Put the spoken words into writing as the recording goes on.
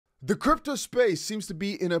The crypto space seems to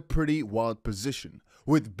be in a pretty wild position,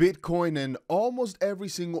 with Bitcoin and almost every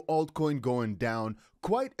single altcoin going down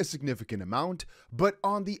quite a significant amount. But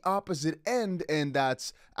on the opposite end, and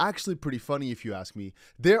that's actually pretty funny if you ask me,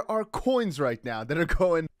 there are coins right now that are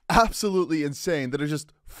going absolutely insane, that are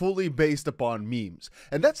just fully based upon memes.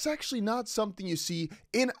 And that's actually not something you see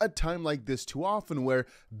in a time like this too often, where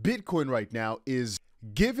Bitcoin right now is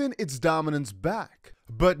given its dominance back,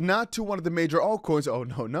 but not to one of the major altcoins. Oh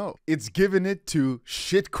no, it's given it to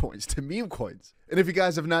shitcoins, to meme coins. And if you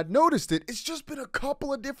guys have not noticed it, it's just been a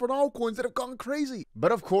couple of different altcoins that have gone crazy.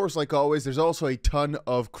 But of course, like always, there's also a ton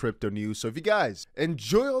of crypto news. So if you guys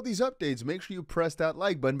enjoy all these updates, make sure you press that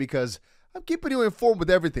like button, because I'm keeping you informed with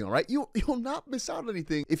everything, all right? You'll not miss out on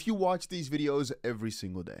anything if you watch these videos every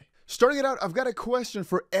single day. Starting it out, I've got a question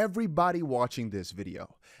for everybody watching this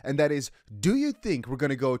video, and that is, do you think we're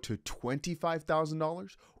going to go to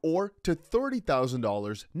 $25,000 or to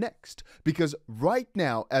 $30,000 next? Because right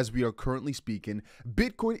now, as we are currently speaking,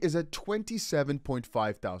 Bitcoin is at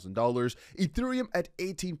 $27.5 thousand, Ethereum at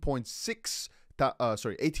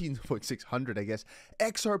 18,600, I guess,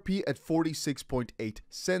 XRP at 46.8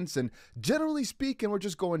 cents, and generally speaking, we're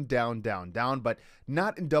just going down, but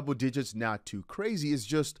not in double digits, not too crazy. It's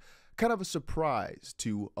just kind of a surprise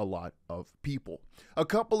to a lot of people. A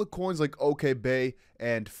couple of coins like OKBay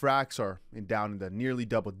and Frax are down in the nearly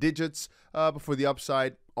double digits, but for the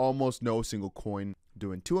upside, almost no single coin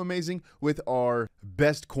doing too amazing, with our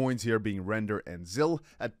best coins here being Render and ZIL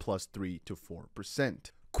at plus 3 to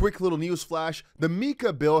 4%. Quick little news flash, the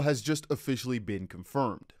MiCA bill has just officially been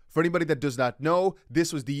confirmed. For anybody that does not know,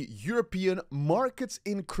 this was the European Markets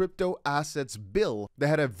in Crypto Assets bill that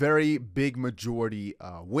had a very big majority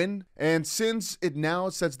win. And since it now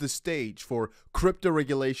sets the stage for crypto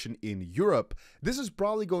regulation in Europe, this is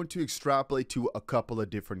probably going to extrapolate to a couple of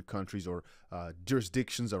different countries or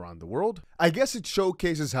jurisdictions around the world. I guess it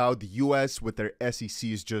showcases how the US with their SEC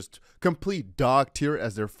is just complete dog tier,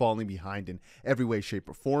 as they're falling behind in every way, shape,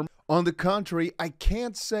 or form. On the contrary, I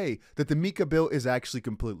can't say that the MiCA bill is actually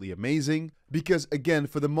completely amazing, because again,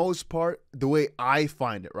 for the most part, the way I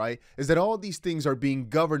find it, right, is that all these things are being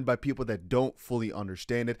governed by people that don't fully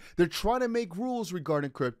understand it. They're trying to make rules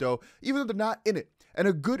regarding crypto, even though they're not in it. And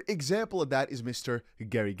a good example of that is Mr.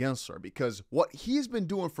 Gary Gensler, because what he's been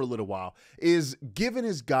doing for a little while is giving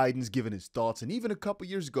his guidance, giving his thoughts, and even a couple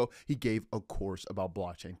years ago, he gave a course about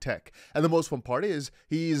blockchain tech. And the most fun part is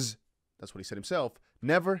that's what he said himself,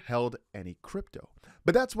 never held any crypto.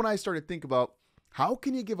 But that's when I started to think about, how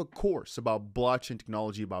can you give a course about blockchain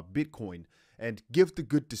technology, about Bitcoin, and give the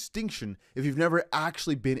good distinction if you've never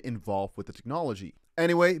actually been involved with the technology?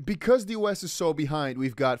 Anyway, because the US is so behind,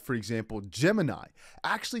 we've got, for example, Gemini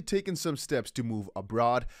actually taking some steps to move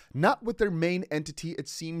abroad, not with their main entity, it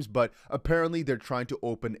seems, but apparently they're trying to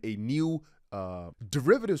open a new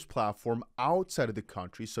derivatives platform outside of the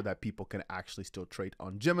country so that people can actually still trade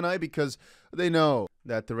on Gemini, because they know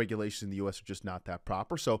that the regulations in the US are just not that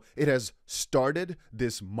proper. So it has started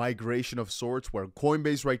this migration of sorts, where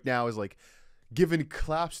Coinbase right now is like giving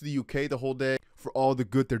claps to the UK the whole day for all the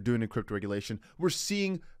good they're doing in crypto regulation. We're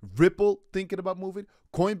seeing Ripple thinking about moving,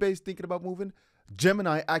 Coinbase thinking about moving,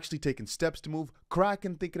 Gemini actually taking steps to move,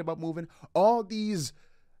 Kraken thinking about moving. All these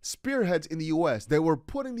spearheads in the US that were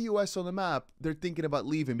putting the US on the map, they're thinking about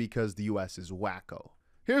leaving because the US is wacko.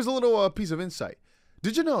 Here's a little piece of insight.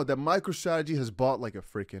 Did you know that MicroStrategy has bought like a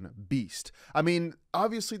freaking beast? I mean,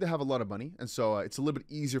 obviously they have a lot of money, and so it's a little bit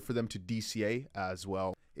easier for them to DCA as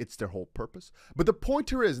well. It's their whole purpose. But the point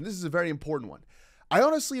here is, and this is a very important one, I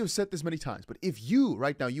honestly have said this many times, but if you,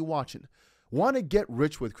 right now, you watching, want to get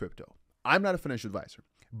rich with crypto, I'm not a financial advisor,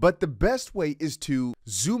 but the best way is to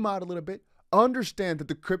zoom out a little bit, understand that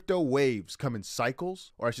the crypto waves come in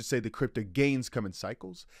cycles, or I should say the crypto gains come in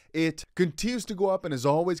cycles. It continues to go up and has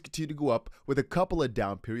always continued to go up with a couple of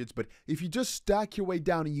down periods. But if you just stack your way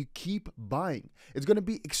down and you keep buying, it's going to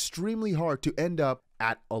be extremely hard to end up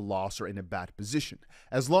at a loss or in a bad position.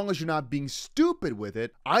 As long as you're not being stupid with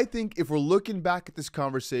it, I think if we're looking back at this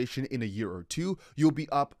conversation in a year or two, you'll be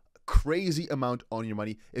up crazy amount on your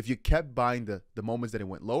money if you kept buying the moments that it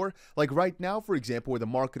went lower. Like right now, for example, where the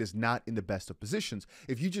market is not in the best of positions,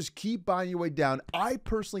 if you just keep buying your way down, I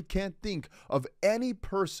personally can't think of any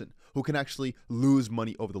person who can actually lose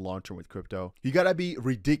money over the long term with crypto. You gotta be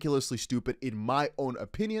ridiculously stupid, in my own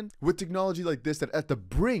opinion, with technology like this that at the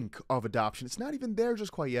brink of adoption, it's not even there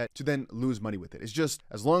just quite yet, to then lose money with it. It's just,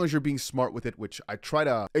 as long as you're being smart with it, which I try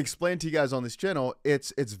to explain to you guys on this channel,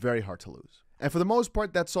 it's very hard to lose. And for the most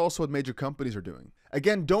part, that's also what major companies are doing.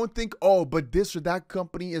 Again, don't think, oh, but this or that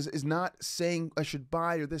company is not saying I should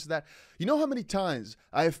buy or this or that. You know how many times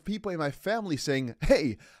I have people in my family saying,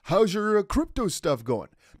 hey, how's your crypto stuff going?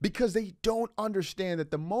 Because they don't understand that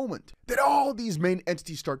the moment that all these main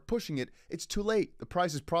entities start pushing it, it's too late. The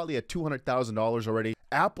price is probably at $200,000 already.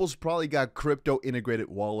 Apple's probably got crypto integrated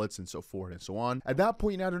wallets and so forth and so on. At that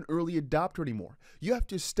point, you're not an early adopter anymore. You have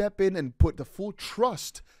to step in and put the full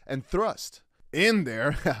trust and thrust in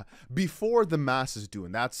there before the masses do.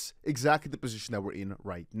 And that's exactly the position that we're in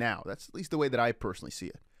right now. That's at least the way that I personally see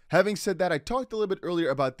it. Having said that, I talked a little bit earlier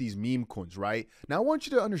about these meme coins, right? Now, I want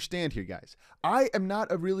you to understand here, guys. I am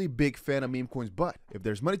not a really big fan of meme coins, but if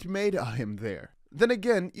there's money to be made, I am there. Then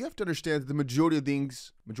again, you have to understand that the majority of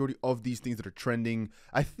these things that are trending,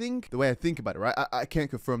 I think, the way I think about it, right? I can't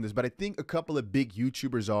confirm this, but I think a couple of big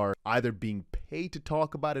YouTubers are either being paid to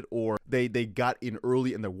talk about it or they got in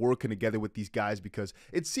early and they're working together with these guys, because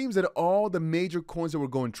it seems that all the major coins that were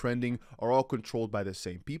going trending are all controlled by the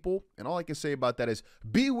same people. And all I can say about that is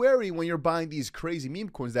be wary when you're buying these crazy meme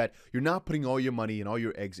coins that you're not putting all your money and all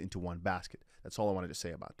your eggs into one basket. That's all I wanted to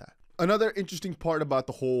say about that. Another interesting part about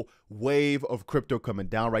the whole wave of crypto coming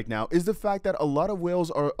down right now is the fact that a lot of whales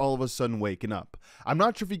are all of a sudden waking up. I'm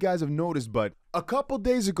not sure if you guys have noticed, but a couple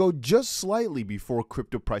days ago, just slightly before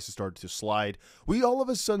crypto prices started to slide, we all of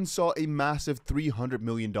a sudden saw a massive $300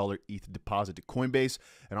 million ETH deposit to Coinbase,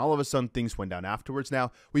 and all of a sudden things went down afterwards.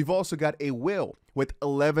 Now, we've also got a whale with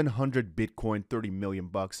 1,100 Bitcoin, 30 million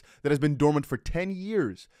bucks, that has been dormant for 10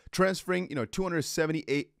 years, transferring,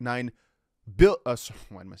 Bitcoin,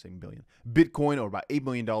 or about $8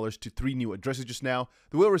 million, to 3 new addresses just now.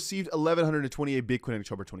 The whale received 1,128 Bitcoin in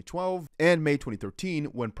October 2012 and May 2013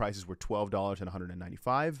 when prices were $12 and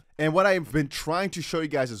 $195. And what I've been trying to show you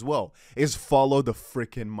guys as well is follow the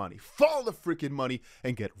freaking money. Follow the freaking money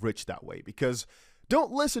and get rich that way, because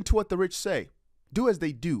don't listen to what the rich say. Do as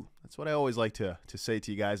they do. That's what I always like to say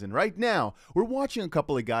to you guys. And right now, we're watching a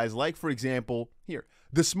couple of guys like, for example, here,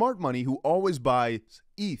 the smart money who always buys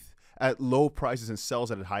ETH at low prices and sells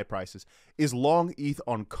it at high prices, is long ETH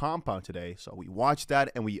on Compound today. So we watched that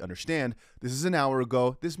and we understand this is an hour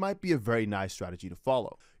ago. This might be a very nice strategy to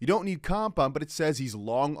follow. You don't need Compound, but it says he's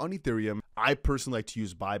long on Ethereum. I personally like to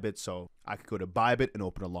use Bybit, so I could go to Bybit and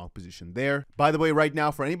open a long position there. By the way, right now,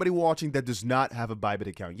 for anybody watching that does not have a Bybit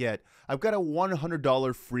account yet, I've got a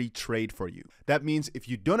 $100 free trade for you. That means if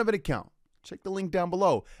you don't have an account, check the link down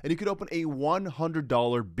below, and you could open a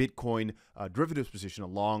 $100 Bitcoin derivatives position, a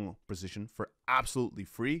long position, for absolutely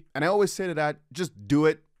free. And I always say to that, just do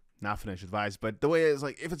it. Not financial advice, but the way it is,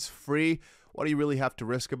 like, if it's free, what do you really have to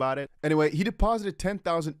risk about it? Anyway, he deposited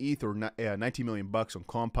 10,000 ETH or 19 million bucks on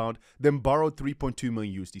Compound, then borrowed 3.2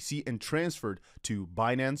 million USDC and transferred to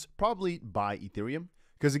Binance, probably by Ethereum.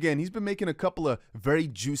 Because again, he's been making a couple of very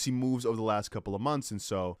juicy moves over the last couple of months. And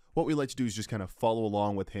so what we like to do is just kind of follow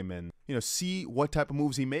along with him and, see what type of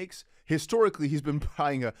moves he makes. Historically, he's been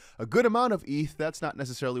buying a good amount of ETH. That's not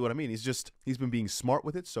necessarily what I mean. He's been being smart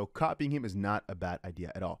with it. So copying him is not a bad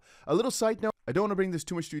idea at all. A little side note, I don't want to bring this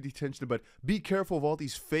too much to your attention, but be careful of all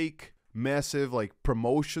these fake, massive,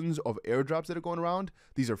 promotions of airdrops that are going around.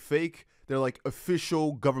 These are fake. They're like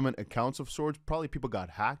official government accounts of sorts. Probably people got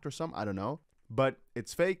hacked or something. I don't know. But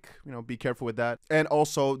it's fake, be careful with that. And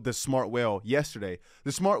also the smart whale yesterday.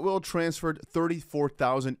 The smart whale transferred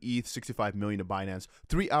 34,000 ETH, 65 million to Binance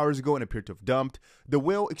 3 hours ago and appeared to have dumped. The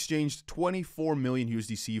whale exchanged 24 million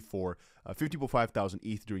USDC for 55,000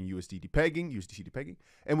 ETH during USDC depegging,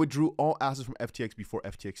 and withdrew all assets from FTX before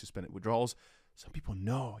FTX suspended withdrawals. Some people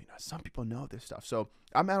know, this stuff. So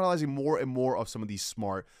I'm analyzing more and more of some of these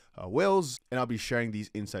smart whales, and I'll be sharing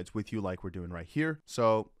these insights with you like we're doing right here.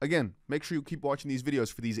 So again, make sure you keep watching these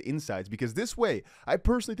videos for these insights, because this way, I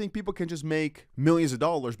personally think people can just make millions of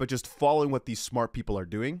dollars by just following what these smart people are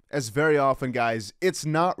doing. As very often, guys, it's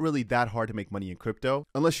not really that hard to make money in crypto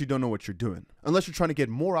unless you don't know what you're doing, unless you're trying to get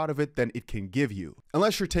more out of it than it can give you,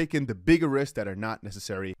 unless you're taking the bigger risks that are not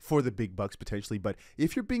necessary for the big bucks potentially. But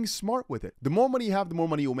if you're being smart with it, the more money you have, the more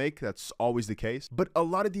money you'll make. That's always the case. But a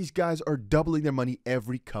lot of these guys are doubling their money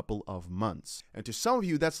every couple of months. And to some of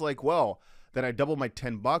you, that's like, well, then I double my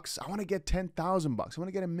 10 bucks. I want to get 10,000 bucks. I want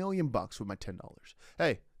to get $1 million bucks with my $10.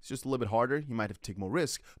 Hey, it's just a little bit harder. You might have to take more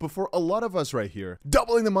risk. But for a lot of us right here,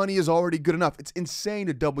 doubling the money is already good enough. It's insane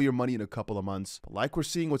to double your money in a couple of months. But like we're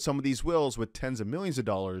seeing with some of these whales with tens of millions of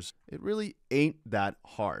dollars, it really ain't that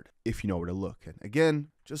hard if you know where to look. And again,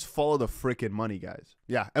 Just follow the freaking money, guys.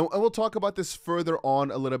 Yeah, and we'll talk about this further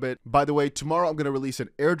on a little bit. By the way, tomorrow I'm going to release an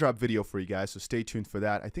airdrop video for you guys, so stay tuned for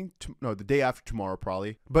that. I think, no, the day after tomorrow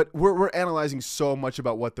probably. But we're analyzing so much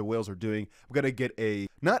about what the whales are doing. We're going to get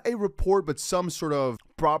not a report, but some sort of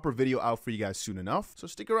proper video out for you guys soon enough. So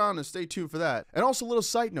stick around and stay tuned for that. And also a little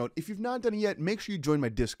side note, if you've not done it yet, make sure you join my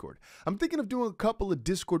Discord. I'm thinking of doing a couple of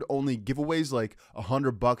Discord only giveaways, like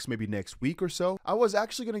 $100 maybe next week or so. I was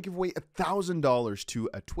actually going to give away $1,000 to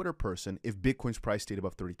a Twitter person if Bitcoin's price stayed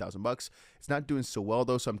above 30,000 bucks. It's not doing so well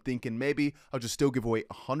though, so I'm thinking maybe I'll just still give away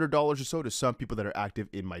 $100 or so to some people that are active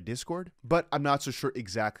in my Discord. But I'm not so sure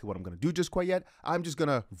exactly what I'm going to do just quite yet. I'm just going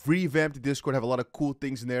to revamp the Discord, have a lot of cool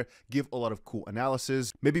things in there, give a lot of cool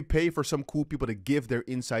analysis, maybe pay for some cool people to give their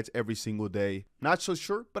insights every single day. Not so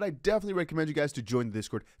sure, but I definitely recommend you guys to join the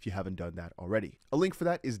Discord if you haven't done that already. A link for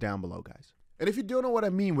that is down below, guys. And if you don't know what I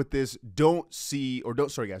mean with this, don't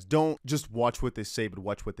just watch what they say, but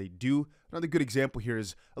watch what they do. Another good example here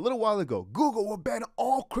is a little while ago, Google will ban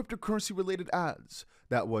all cryptocurrency related ads.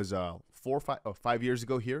 That was 5 years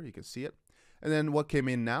ago here, you can see it. And then what came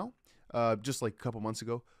in now, just like a couple months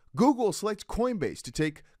ago, Google selects Coinbase to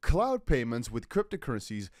take cloud payments with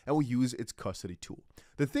cryptocurrencies and will use its custody tool.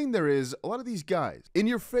 The thing there is, a lot of these guys, in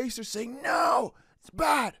your face, are saying, no, it's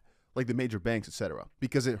bad. Like the major banks, etc.,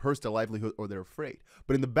 because it hurts their livelihood or they're afraid.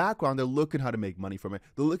 But in the background, they're looking how to make money from it.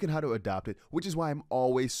 They're looking how to adopt it, which is why I'm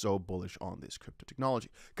always so bullish on this crypto technology.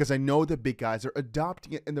 Because I know the big guys are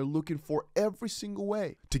adopting it and they're looking for every single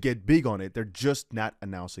way to get big on it. They're just not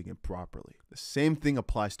announcing it properly. The same thing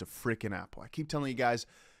applies to freaking Apple. I keep telling you guys,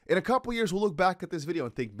 in a couple years, we'll look back at this video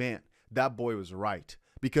and think, man, that boy was right.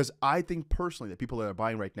 Because I think personally that people that are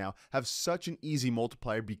buying right now have such an easy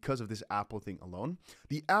multiplier because of this Apple thing alone.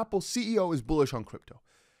 The Apple CEO is bullish on crypto.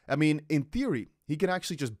 I mean, in theory, he can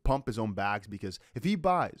actually just pump his own bags because if he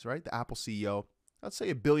buys, right, the Apple CEO, let's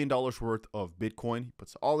say $1 billion worth of Bitcoin, he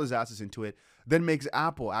puts all his assets into it, then makes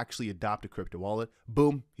Apple actually adopt a crypto wallet.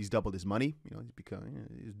 Boom, he's doubled his money. You know,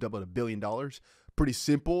 he's doubled $1 billion. Pretty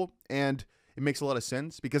simple, and it makes a lot of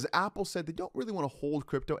sense because Apple said they don't really want to hold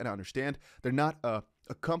crypto, and I understand they're not a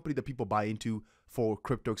company that people buy into for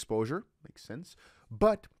crypto exposure. Makes sense.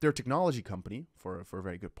 But they're a technology company for a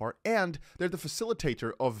very good part, and they're the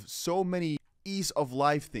facilitator of so many ease of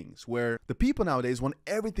life things where the people nowadays want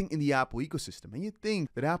everything in the Apple ecosystem. And you think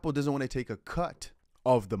that Apple doesn't want to take a cut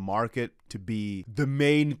of the market to be the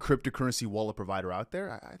main cryptocurrency wallet provider out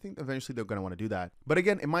there. I think eventually they're going to want to do that. But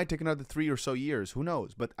again, it might take another 3 or so years. Who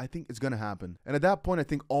knows? But I think it's going to happen. And at that point, I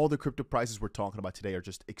think all the crypto prices we're talking about today are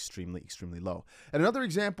just extremely, extremely low. And another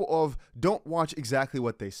example of don't watch exactly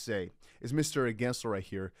what they say is Mr. Gensler right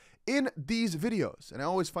here in these videos. And I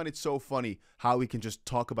always find it so funny how we can just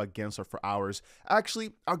talk about Gensler for hours.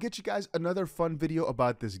 Actually, I'll get you guys another fun video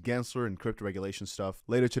about this Gensler and crypto regulation stuff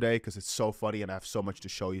later today because it's so funny and I have so much to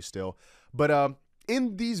show you still. But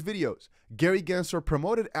in these videos, Gary Gensler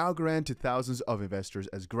promoted Algorand to thousands of investors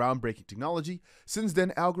as groundbreaking technology. Since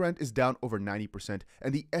then, Algorand is down over 90%,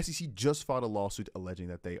 and the SEC just filed a lawsuit alleging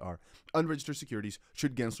that they are unregistered securities.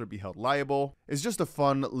 Should Gensler be held liable? It's just a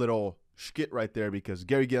fun little shit right there because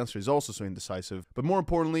Gary Gensler is also so indecisive. But more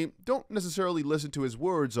importantly, don't necessarily listen to his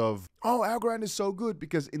words of, oh, Algorand is so good,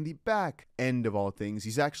 because in the back end of all things,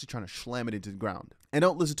 he's actually trying to slam it into the ground. And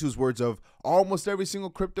don't listen to his words of almost every single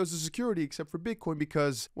crypto is a security except for Bitcoin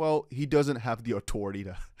because, well, he doesn't have the authority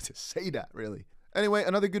to say that, really. Anyway,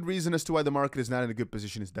 another good reason as to why the market is not in a good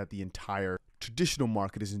position is that the entire traditional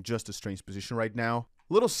market is in just a strange position right now.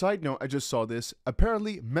 Little side note, I just saw this.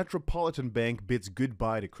 Apparently, Metropolitan Bank bids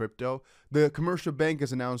goodbye to crypto. The commercial bank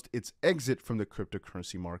has announced its exit from the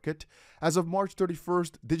cryptocurrency market. As of March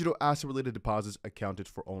 31st, digital asset-related deposits accounted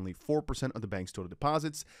for only 4% of the bank's total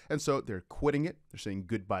deposits, and so they're quitting it. They're saying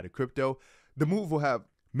goodbye to crypto. The move will have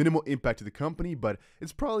minimal impact to the company, but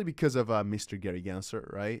it's probably because of Mr. Gary Gensler,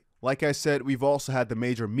 right? Like I said, we've also had the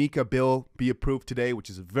major MiCA bill be approved today, which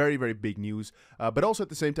is very, very big news. But also at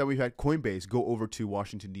the same time, we've had Coinbase go over to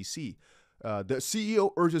Washington, D.C. The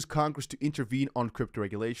CEO urges Congress to intervene on crypto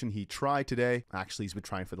regulation. He tried today. Actually, he's been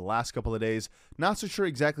trying for the last couple of days. Not so sure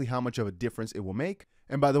exactly how much of a difference it will make.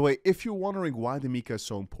 And by the way, if you're wondering why the MiCA is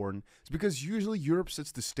so important, it's because usually Europe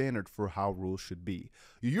sets the standard for how rules should be.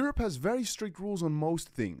 Europe has very strict rules on most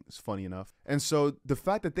things, funny enough. And so the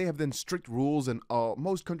fact that they have then strict rules and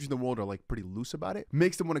most countries in the world are like pretty loose about it,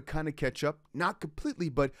 makes them want to kind of catch up. Not completely,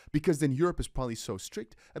 but because then Europe is probably so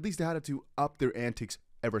strict, at least they had to up their antics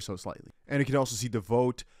ever so slightly. And you can also see the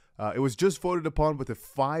vote It was just voted upon with a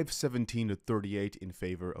 517 to 38 in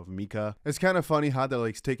favor of MiCA. It's kind of funny how they're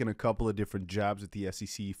like taking a couple of different jabs at the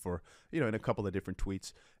SEC for, in a couple of different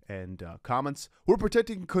tweets and comments. We're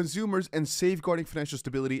protecting consumers and safeguarding financial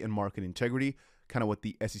stability and market integrity. Kind of what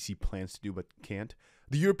the SEC plans to do but can't.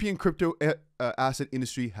 The European crypto asset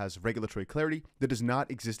industry has regulatory clarity that does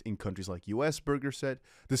not exist in countries like US, Berger said.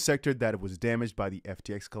 The sector that was damaged by the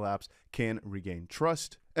FTX collapse can regain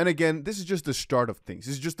trust. And again, this is just the start of things.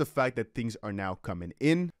 This is just the fact that things are now coming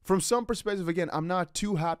in. From some perspective, again, I'm not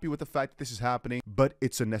too happy with the fact that this is happening, but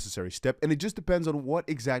it's a necessary step. And it just depends on what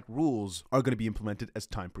exact rules are going to be implemented as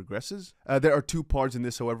time progresses. There are two parts in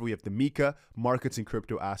this, however. We have the MiCA, markets and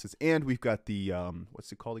crypto assets, and we've got the,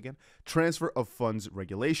 what's it called again? Transfer of funds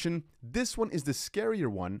regulation. This one is the scarier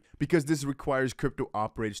one because this requires crypto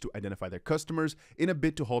operators to identify their customers in a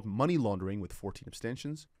bid to halt money laundering with 14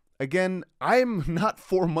 abstentions. Again, I'm not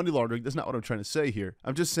for money laundering. That's not what I'm trying to say here.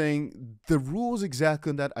 I'm just saying the rules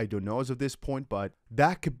exactly on that I don't know as of this point, but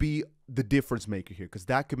that could be the difference maker here because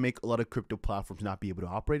that could make a lot of crypto platforms not be able to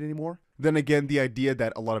operate anymore. Then again, the idea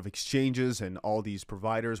that a lot of exchanges and all these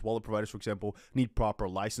providers, wallet providers, for example, need proper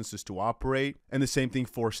licenses to operate, and the same thing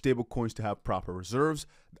for stable coins to have proper reserves.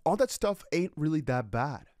 All that stuff ain't really that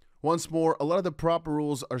bad. Once more, a lot of the proper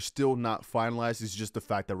rules are still not finalized. It's just the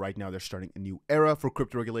fact that right now they're starting a new era for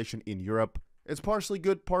crypto regulation in Europe. It's partially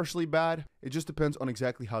good, partially bad. It just depends on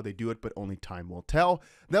exactly how they do it, but only time will tell.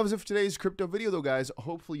 That was it for today's crypto video though, guys.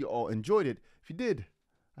 Hopefully you all enjoyed it. If you did,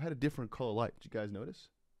 I had a different color light. Did you guys notice?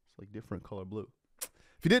 It's like different color blue.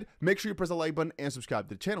 If you did, make sure you press the like button and subscribe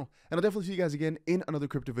to the channel. And I'll definitely see you guys again in another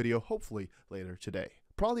crypto video, hopefully later today.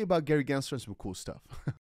 Probably about Gary Gensler and some cool stuff.